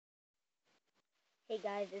Hey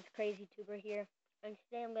guys, it's Crazy Tuber here, and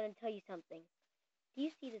today I'm going to tell you something. Do you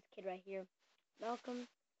see this kid right here? Malcolm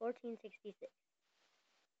 1466.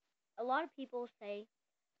 A lot of people say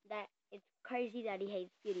that it's crazy that he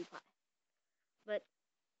hates PewDiePie, but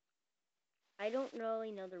I don't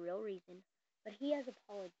really know the real reason, but he has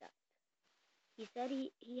apologized. He said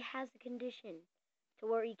he has a condition to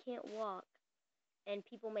where he can't walk, and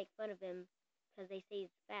people make fun of him because they say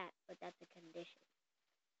he's fat, but that's a condition.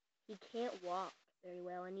 He can't walk very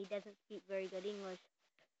well, and he doesn't speak very good English,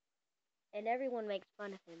 and everyone makes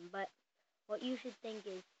fun of him, but what you should think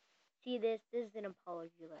is, see this is an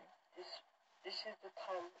apology letter. This is the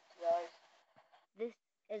time, guys. This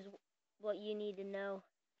is what you need to know.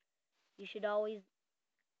 You should always,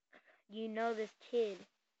 this kid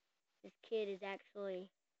is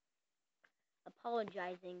actually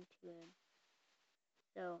apologizing to him.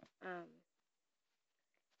 So,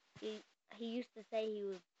 he used to say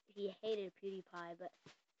he hated PewDiePie, but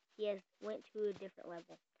he has went to a different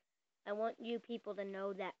level. I want you people to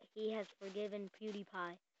know that he has forgiven PewDiePie,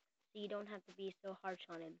 so you don't have to be so harsh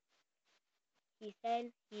on him. He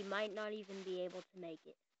said he might not even be able to make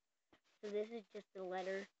it. So this is just a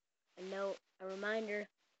letter, a note, a reminder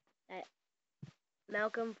that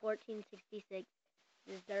Malcolm 1466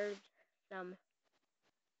 deserves some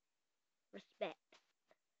respect.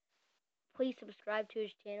 Please subscribe to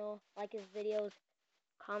his channel, like his videos,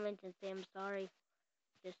 comment, and say I'm sorry.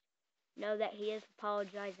 Just know that he has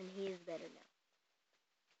apologized and he is better now.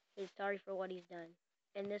 He's sorry for what he's done.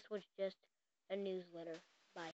 And this was just a newsletter.